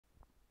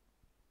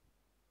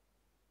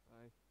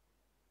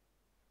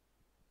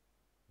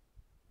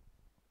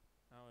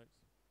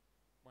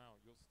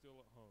you're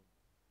still at home.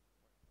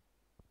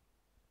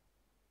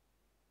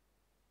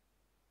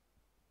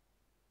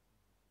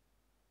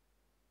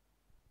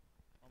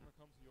 I'm gonna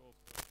come to yours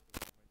first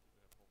because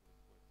I'll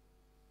make it there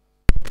probably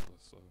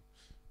quick. So.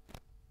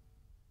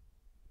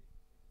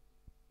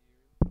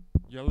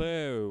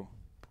 Yellow.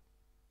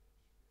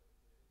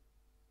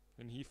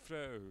 And he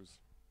froze.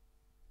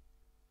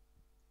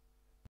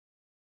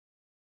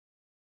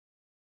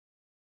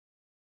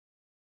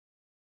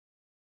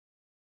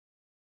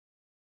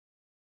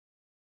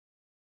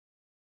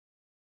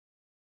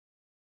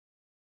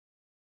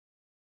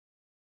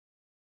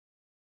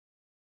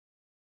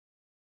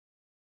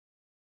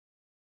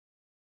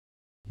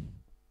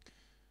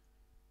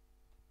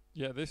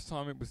 Yeah, this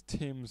time it was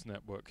Tim's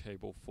network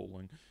cable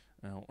falling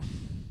out.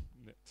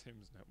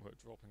 Tim's network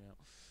dropping out.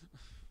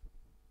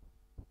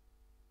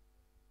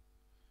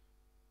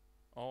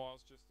 Oh, I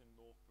was just in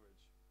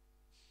Northbridge.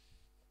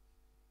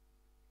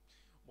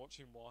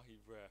 Watching Wahi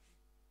ref.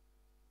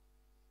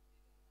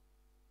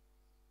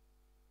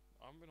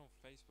 I haven't been on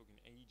Facebook in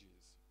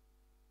ages.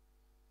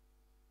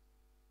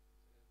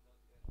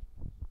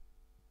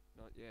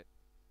 Not yet.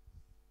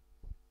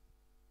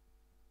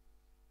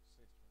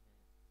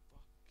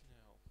 Fucking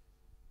hell.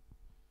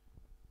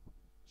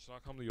 Should I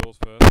come to yours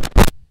first?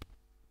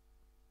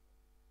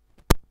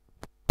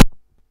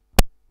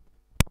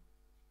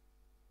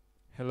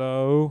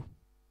 Hello?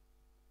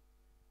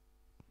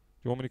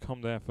 Do you want me to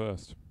come there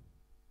first?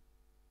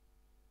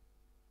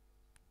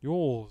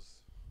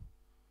 Yours.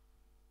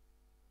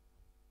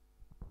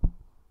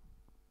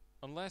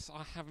 Unless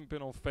I haven't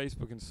been on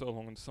Facebook in so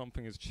long and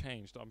something has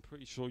changed, I'm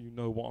pretty sure you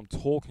know what I'm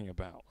talking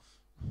about.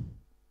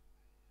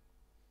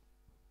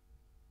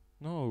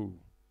 No.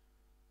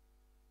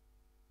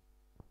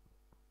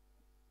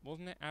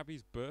 Wasn't it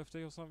Abby's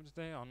birthday or something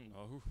today? I don't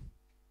know.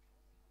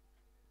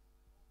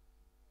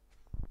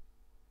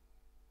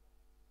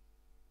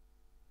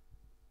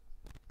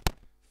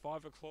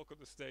 $5 at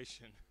the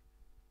station.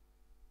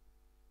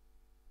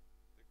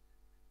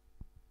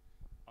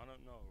 I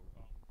don't know.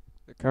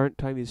 The current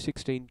time is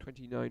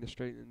 16:29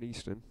 Australian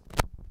Eastern.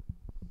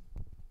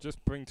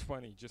 Just bring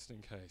 20, just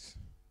in case.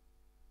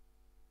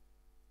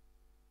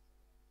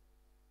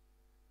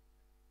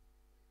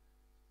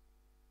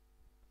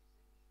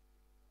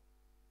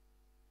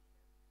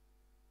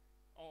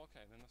 Oh,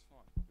 okay, then that's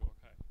fine. You're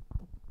okay.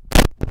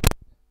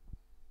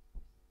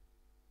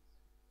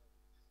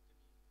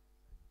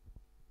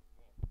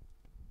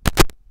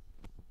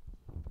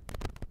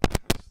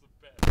 That's the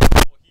best.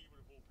 What he would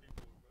of all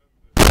people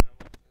remembered. And I'm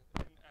like,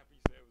 didn't Abby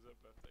say it was her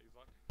birthday? He's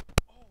like,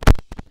 oh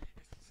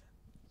shit. That's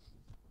something to tell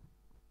them.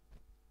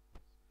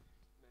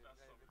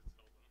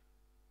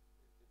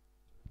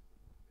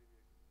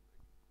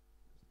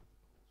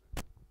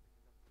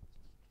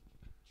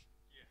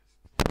 Yes,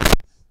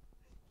 please.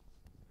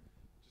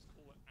 Just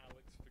call it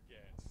Alex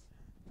Forgets.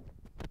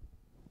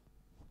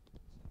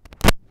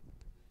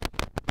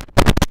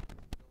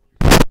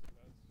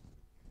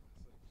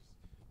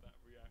 That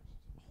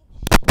reaction. Oh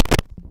shit.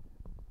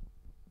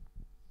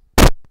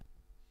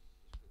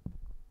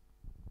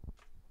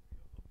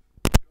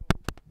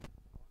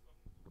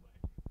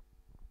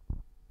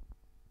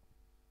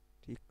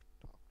 Tick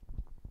tock.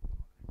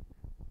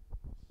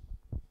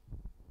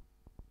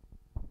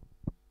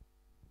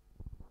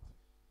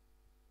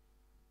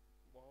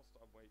 Whilst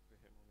I wait for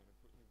him, I'm going to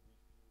quickly refuel.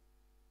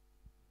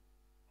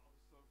 I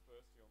was so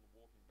thirsty on the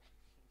walking back.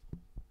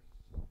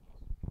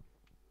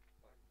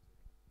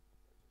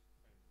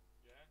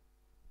 Yeah?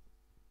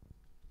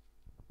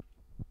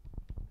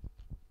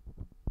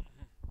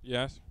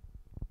 Yes.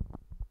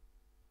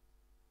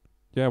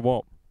 Yeah,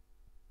 what?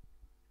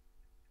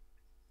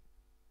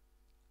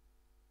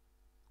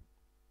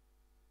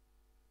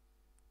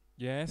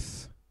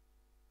 Yes.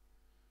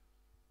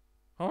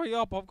 Hurry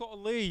up, I've got to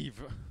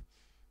leave.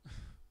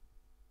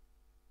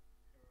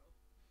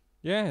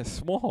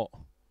 Yes, what?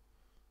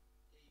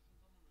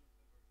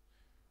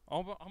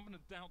 I'm going to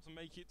doubt to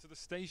make it to the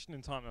station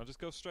in time. I'll just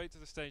go straight to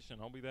the station.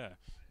 I'll be there.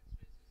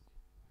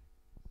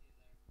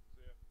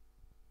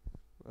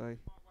 Bye.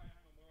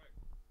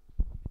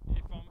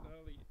 If I'm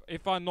early,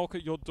 if I knock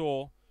at your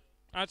door,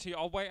 actually,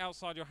 I'll wait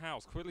outside your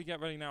house. Quickly get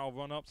ready now. I'll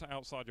run up to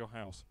outside your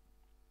house.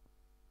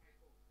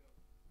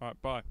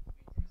 Alright, bye.